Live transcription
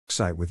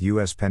Bauxite with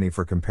US penny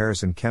for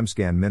comparison.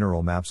 QEMSCAN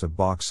mineral maps of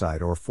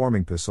bauxite or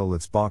forming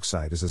pisoliths.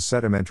 Bauxite is a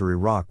sedimentary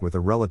rock with a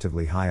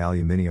relatively high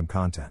aluminium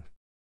content.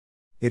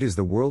 It is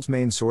the world's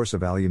main source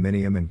of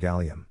aluminium and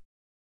gallium.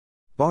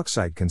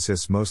 Bauxite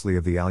consists mostly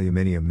of the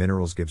aluminium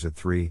minerals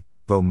gibbsite,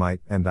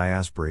 boehmite, and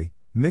diaspore,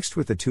 mixed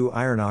with the two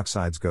iron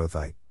oxides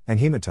goethite and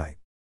haematite.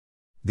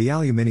 The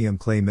aluminium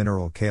clay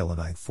mineral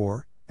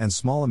kaolinite, and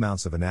small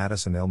amounts of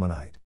anatase and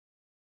ilmenite.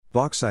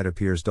 Bauxite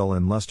appears dull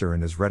in luster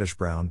and is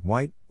reddish-brown,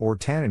 white, or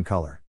tan in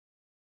color.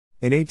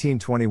 In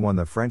 1821,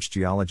 the French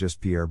geologist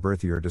Pierre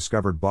Berthier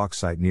discovered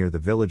bauxite near the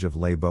village of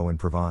Les Baux in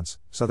Provence,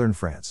 southern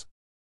France.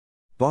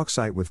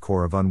 Bauxite with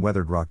core of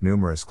unweathered rock.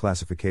 Numerous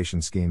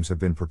classification schemes have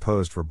been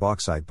proposed for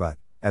bauxite, but,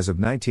 as of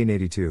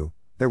 1982,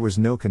 there was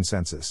no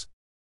consensus.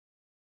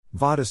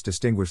 Vadis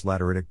distinguished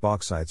lateritic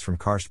bauxites from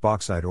karst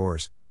bauxite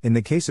ores. In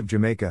the case of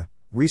Jamaica,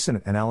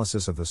 recent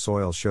analysis of the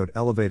soil showed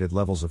elevated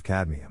levels of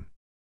cadmium,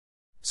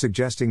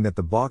 suggesting that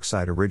the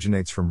bauxite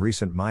originates from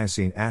recent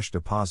Miocene ash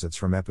deposits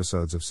from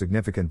episodes of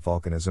significant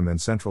volcanism in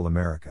Central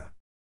America.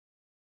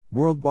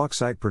 World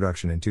bauxite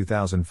production in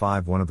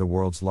 2005. One of the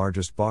world's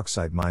largest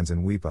bauxite mines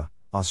in Weipa,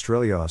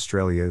 Australia.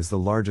 Australia is the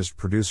largest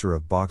producer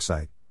of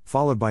bauxite,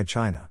 followed by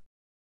China.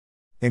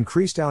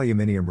 Increased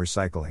aluminium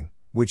recycling,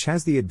 which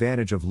has the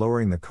advantage of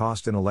lowering the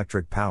cost in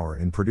electric power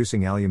in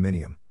producing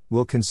aluminium,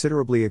 will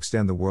considerably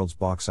extend the world's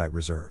bauxite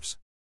reserves.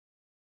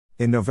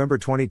 In November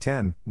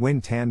 2010,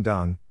 Nguyen Thanh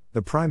Dung,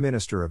 the Prime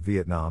Minister of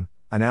Vietnam,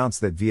 announced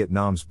that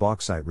Vietnam's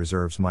bauxite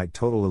reserves might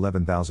total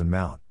 11,000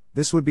 mt.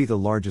 This would be the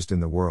largest in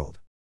the world.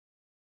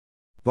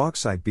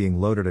 Bauxite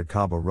being loaded at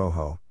Cabo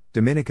Rojo,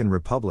 Dominican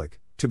Republic,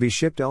 to be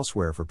shipped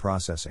elsewhere for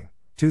processing.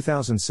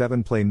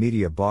 2007 Play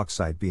Media.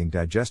 Bauxite being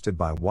digested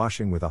by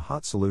washing with a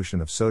hot solution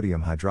of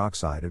sodium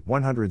hydroxide at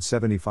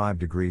 175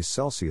 degrees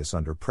Celsius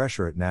under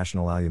pressure at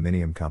National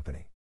Aluminium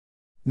Company,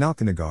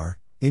 Nalkanagar,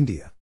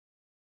 India.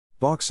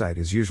 Bauxite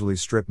is usually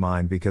strip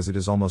mined because it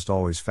is almost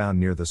always found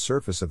near the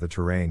surface of the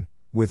terrain,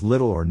 with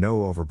little or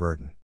no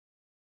overburden.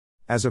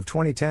 As of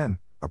 2010,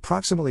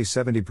 approximately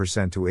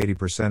 70% to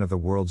 80% of the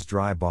world's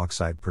dry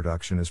bauxite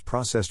production is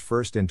processed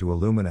first into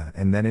alumina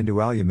and then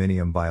into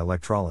aluminium by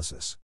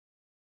electrolysis.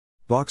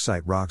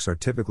 Bauxite rocks are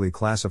typically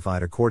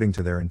classified according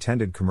to their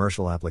intended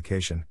commercial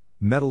application: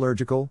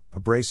 metallurgical,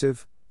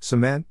 abrasive,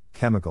 cement,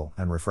 chemical,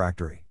 and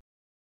refractory.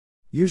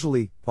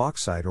 Usually,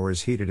 bauxite ore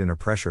is heated in a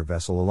pressure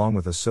vessel along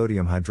with a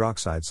sodium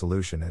hydroxide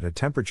solution at a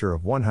temperature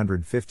of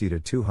 150 to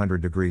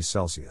 200 degrees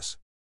Celsius.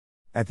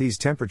 At these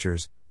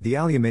temperatures, the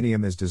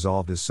aluminium is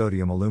dissolved as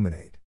sodium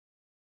aluminate.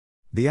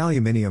 The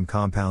aluminium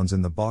compounds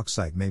in the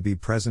bauxite may be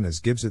present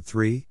as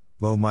gibbsite,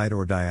 boehmite,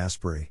 or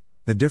diaspore.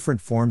 The different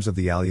forms of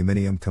the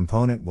aluminium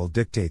component will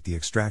dictate the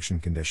extraction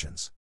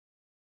conditions.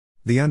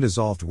 The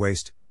undissolved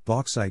waste,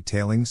 bauxite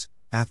tailings,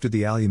 after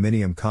the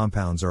aluminium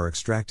compounds are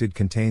extracted,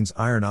 contains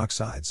iron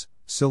oxides,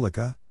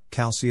 silica,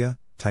 calcia,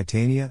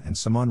 titania, and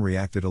some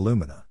unreacted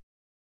alumina.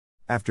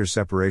 After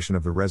separation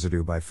of the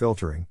residue by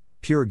filtering,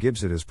 pure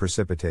gibbsite is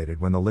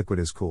precipitated when the liquid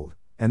is cooled,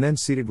 and then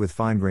seeded with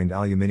fine-grained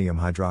aluminium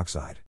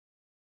hydroxide.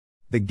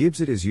 The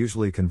gibbsite is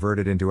usually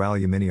converted into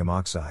aluminium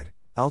oxide,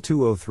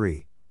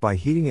 Al2O3, by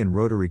heating in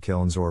rotary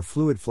kilns or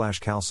fluid flash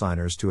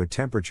calciners to a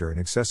temperature in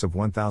excess of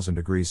 1000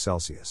 degrees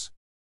Celsius.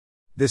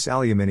 This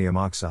aluminium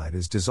oxide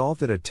is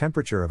dissolved at a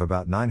temperature of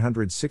about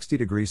 960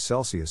 degrees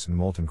Celsius in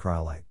molten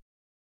cryolite.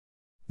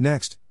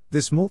 Next,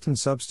 this molten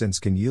substance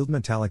can yield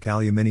metallic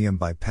aluminium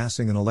by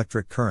passing an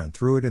electric current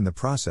through it in the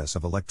process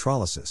of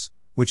electrolysis,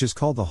 which is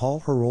called the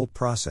Hall-Héroult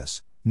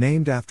process,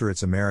 named after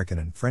its American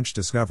and French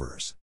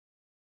discoverers.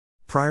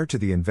 Prior to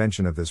the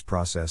invention of this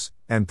process,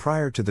 and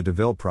prior to the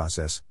Deville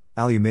process,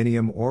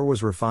 aluminium ore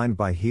was refined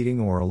by heating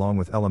or along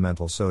with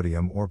elemental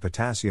sodium or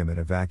potassium in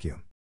a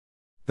vacuum.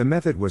 The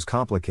method was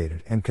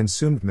complicated and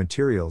consumed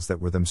materials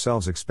that were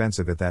themselves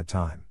expensive at that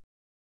time.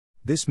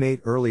 This made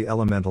early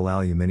elemental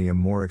aluminium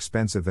more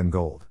expensive than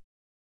gold.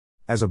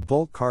 As a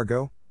bulk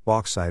cargo,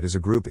 bauxite is a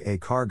Group A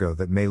cargo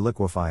that may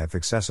liquefy if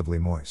excessively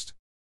moist.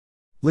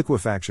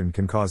 Liquefaction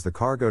can cause the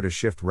cargo to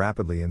shift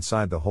rapidly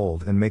inside the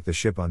hold and make the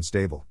ship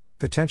unstable,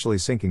 potentially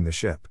sinking the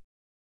ship.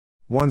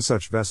 One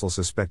such vessel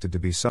suspected to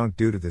be sunk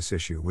due to this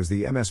issue was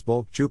the MS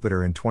Bulk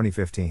Jupiter in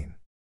 2015.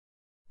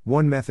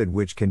 One method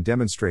which can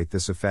demonstrate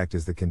this effect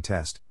is the can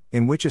test,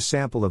 in which a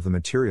sample of the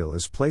material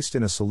is placed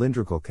in a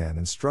cylindrical can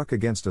and struck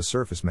against a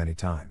surface many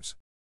times.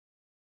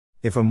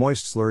 If a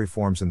moist slurry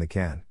forms in the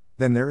can,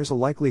 then there is a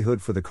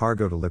likelihood for the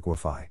cargo to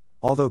liquefy,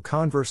 although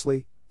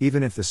conversely,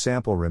 even if the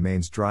sample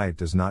remains dry, it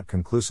does not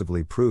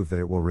conclusively prove that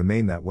it will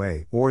remain that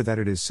way or that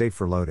it is safe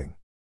for loading.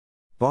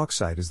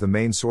 Bauxite is the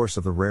main source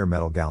of the rare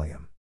metal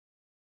gallium.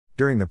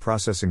 During the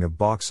processing of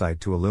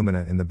bauxite to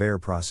alumina in the Bayer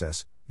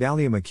process,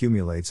 gallium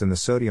accumulates in the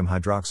sodium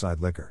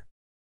hydroxide liquor.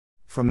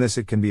 From this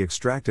it can be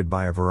extracted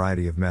by a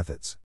variety of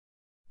methods.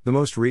 The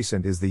most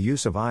recent is the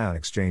use of ion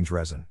exchange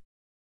resin.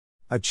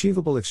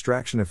 Achievable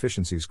extraction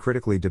efficiencies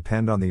critically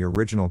depend on the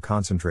original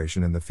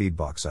concentration in the feed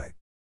bauxite.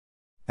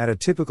 At a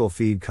typical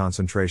feed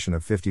concentration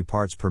of 50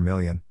 parts per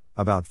million,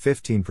 about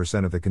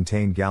 15% of the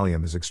contained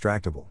gallium is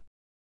extractable.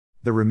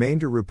 The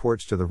remainder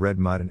reports to the red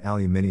mud and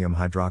aluminium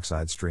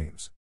hydroxide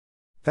streams.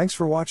 Thanks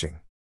for watching.